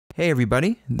Hey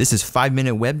everybody, this is 5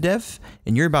 Minute Web Dev,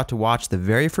 and you're about to watch the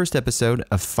very first episode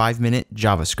of 5 Minute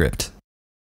JavaScript.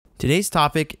 Today's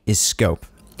topic is scope.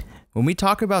 When we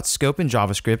talk about scope in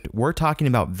JavaScript, we're talking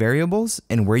about variables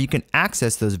and where you can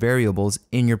access those variables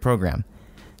in your program.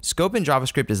 Scope in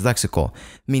JavaScript is lexical,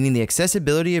 meaning the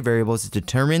accessibility of variables is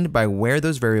determined by where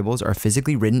those variables are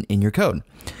physically written in your code.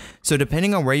 So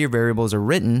depending on where your variables are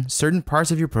written, certain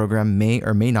parts of your program may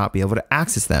or may not be able to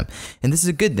access them. And this is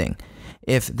a good thing.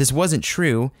 If this wasn't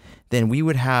true, then we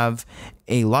would have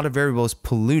a lot of variables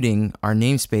polluting our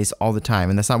namespace all the time,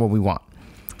 and that's not what we want.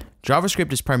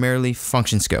 JavaScript is primarily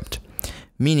function scoped,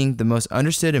 meaning the most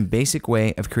understood and basic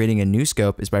way of creating a new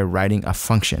scope is by writing a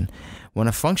function. When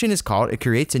a function is called, it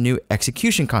creates a new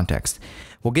execution context.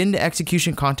 We'll get into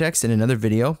execution context in another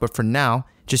video, but for now,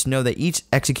 just know that each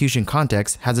execution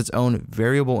context has its own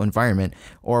variable environment,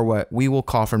 or what we will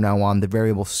call from now on the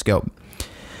variable scope.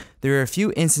 There are a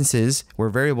few instances where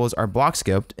variables are block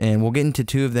scoped, and we'll get into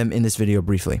two of them in this video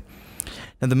briefly.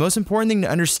 Now, the most important thing to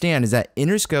understand is that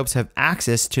inner scopes have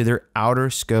access to their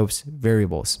outer scopes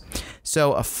variables.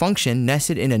 So a function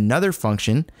nested in another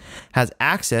function has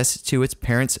access to its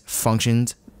parent's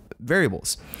function's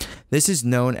variables. This is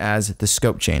known as the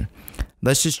scope chain.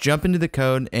 Let's just jump into the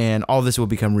code and all this will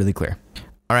become really clear.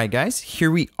 All right, guys, here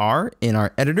we are in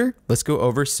our editor. Let's go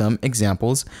over some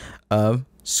examples of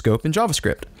scope in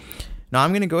JavaScript. Now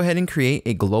I'm going to go ahead and create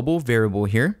a global variable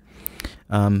here.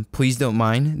 Please don't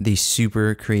mind the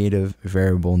super creative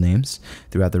variable names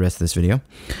throughout the rest of this video.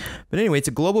 But anyway, it's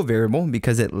a global variable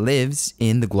because it lives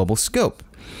in the global scope.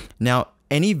 Now,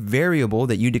 any variable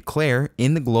that you declare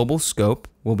in the global scope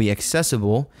will be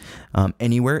accessible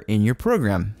anywhere in your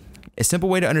program. A simple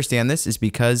way to understand this is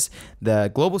because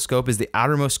the global scope is the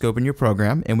outermost scope in your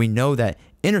program, and we know that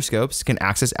inner scopes can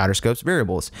access outer scopes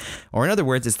variables. Or in other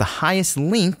words, it's the highest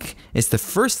link, it's the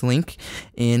first link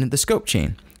in the scope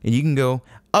chain. And you can go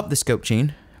up the scope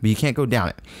chain, but you can't go down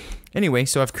it. Anyway,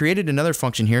 so I've created another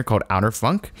function here called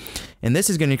outerfunc, and this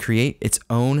is going to create its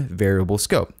own variable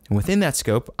scope. And within that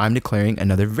scope, I'm declaring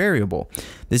another variable.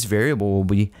 This variable will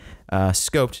be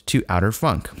scoped to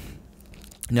outerfunc.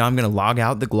 Now I'm going to log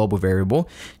out the global variable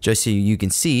just so you can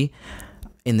see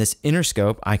in this inner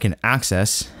scope, I can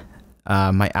access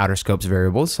my outer scopes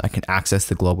variables. I can access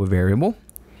the global variable.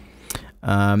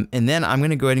 And then I'm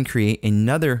going to go ahead and create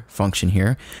another function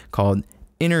here called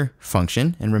inner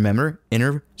function. And remember,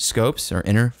 inner scopes or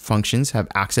inner functions have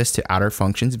access to outer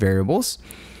functions variables.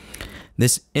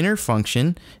 This inner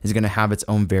function is going to have its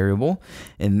own variable,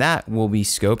 and that will be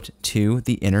scoped to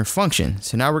the inner function.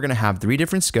 So now we're going to have three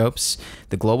different scopes: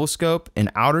 the global scope,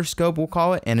 an outer scope we'll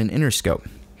call it, and an inner scope.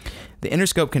 The inner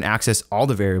scope can access all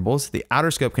the variables, the outer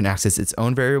scope can access its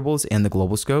own variables and the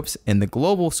global scopes, and the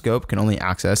global scope can only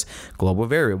access global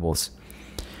variables.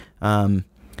 And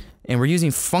we're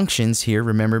using functions here,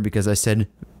 remember, because I said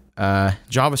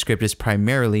JavaScript is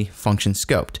primarily function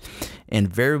scoped, and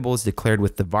variables declared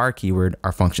with the var keyword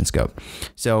are function scoped.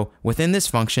 So within this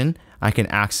function, I can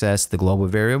access the global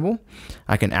variable,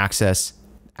 I can access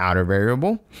outer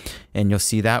variable, and you'll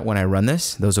see that when I run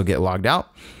this, those will get logged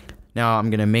out. Now I'm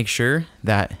going to make sure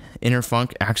that inner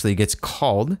func actually gets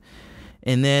called,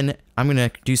 and then I'm going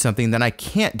to do something that I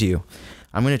can't do.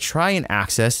 I'm going to try and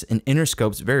access an inner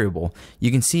scopes variable.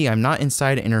 You can see I'm not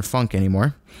inside inner func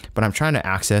anymore, but I'm trying to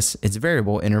access its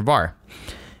variable inner var.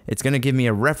 It's going to give me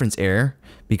a reference error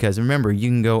because remember, you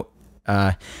can go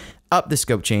up the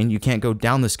scope chain, you can't go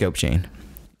down the scope chain.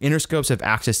 Inner scopes have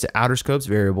access to outer scopes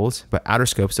variables, but outer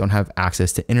scopes don't have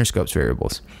access to inner scopes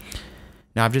variables.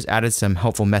 Now I've just added some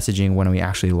helpful messaging when we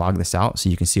actually log this out so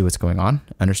you can see what's going on,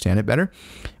 understand it better.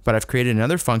 But I've created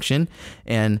another function,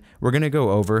 and we're going to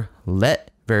go over let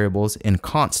variables and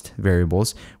const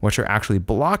variables, which are actually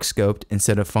block scoped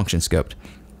instead of function scoped.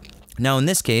 Now in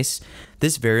this case,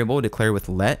 this variable declared with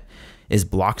let is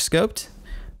block scoped,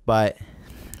 but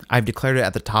I've declared it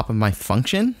at the top of my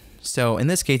function. So in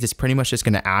this case, it's pretty much just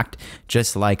going to act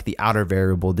just like the outer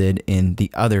variable did in the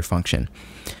other function.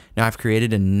 Now I've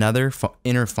created another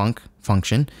inner func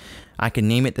function. I can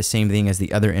name it the same thing as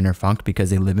the other inner func because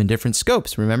they live in different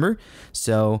scopes, remember?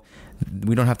 So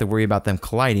we don't have to worry about them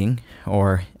colliding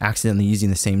or accidentally using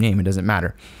the same name. It doesn't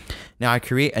matter. Now I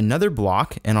create another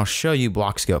block, and I'll show you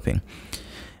block scoping.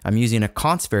 I'm using a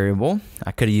const variable.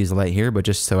 I could have used let here, but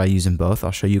just so I use them both,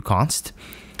 I'll show you const.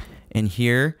 And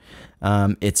here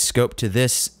it's scoped to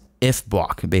this if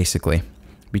block, basically,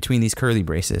 between these curly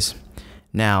braces.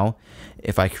 Now,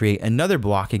 if I create another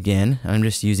block again, I'm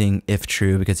just using if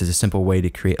true because it's a simple way to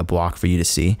create a block for you to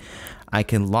see. I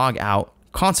can log out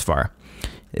const var.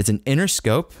 It's an inner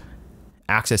scope,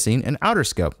 accessing an outer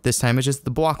scope. This time it's just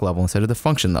the block level instead of the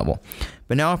function level.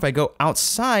 But now if I go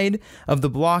outside of the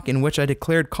block in which I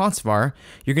declared const var,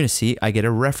 you're going to see I get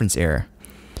a reference error,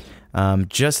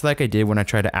 just like I did when I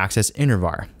tried to access inner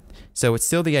var. So it's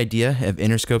still the idea of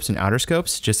inner scopes and outer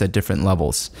scopes, just at different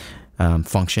levels,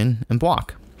 function and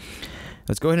block.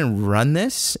 Let's go ahead and run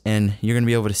this, and you're going to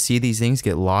be able to see these things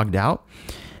get logged out,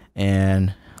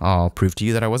 and I'll prove to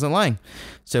you that I wasn't lying.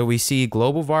 So we see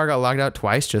global var got logged out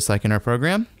twice, just like in our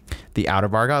program. The outer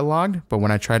var got logged, but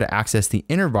when I try to access the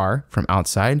inner var from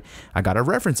outside, I got a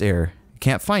reference error.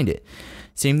 Can't find it.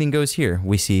 Same thing goes here.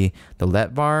 We see the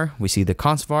let var, we see the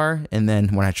const var, and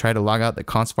then when I try to log out the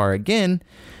const var again,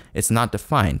 it's not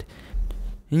defined.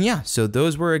 And yeah, so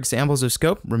those were examples of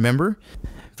scope. Remember,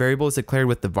 variables declared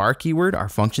with the var keyword are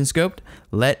function scoped.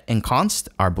 Let and const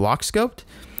are block scoped.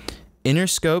 Inner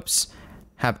scopes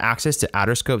have access to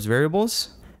outer scopes variables.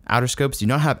 Outer scopes do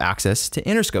not have access to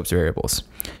inner scopes variables.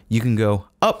 You can go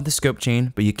up the scope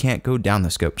chain, but you can't go down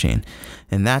the scope chain.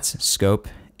 And that's scope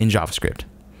in JavaScript.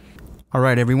 All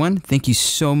right, everyone. Thank you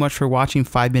so much for watching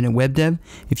 5 Minute Web Dev.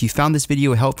 If you found this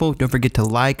video helpful, don't forget to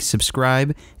like,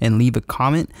 subscribe, and leave a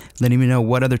comment letting me know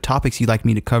what other topics you'd like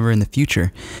me to cover in the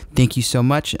future. Thank you so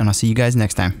much, and I'll see you guys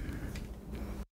next time.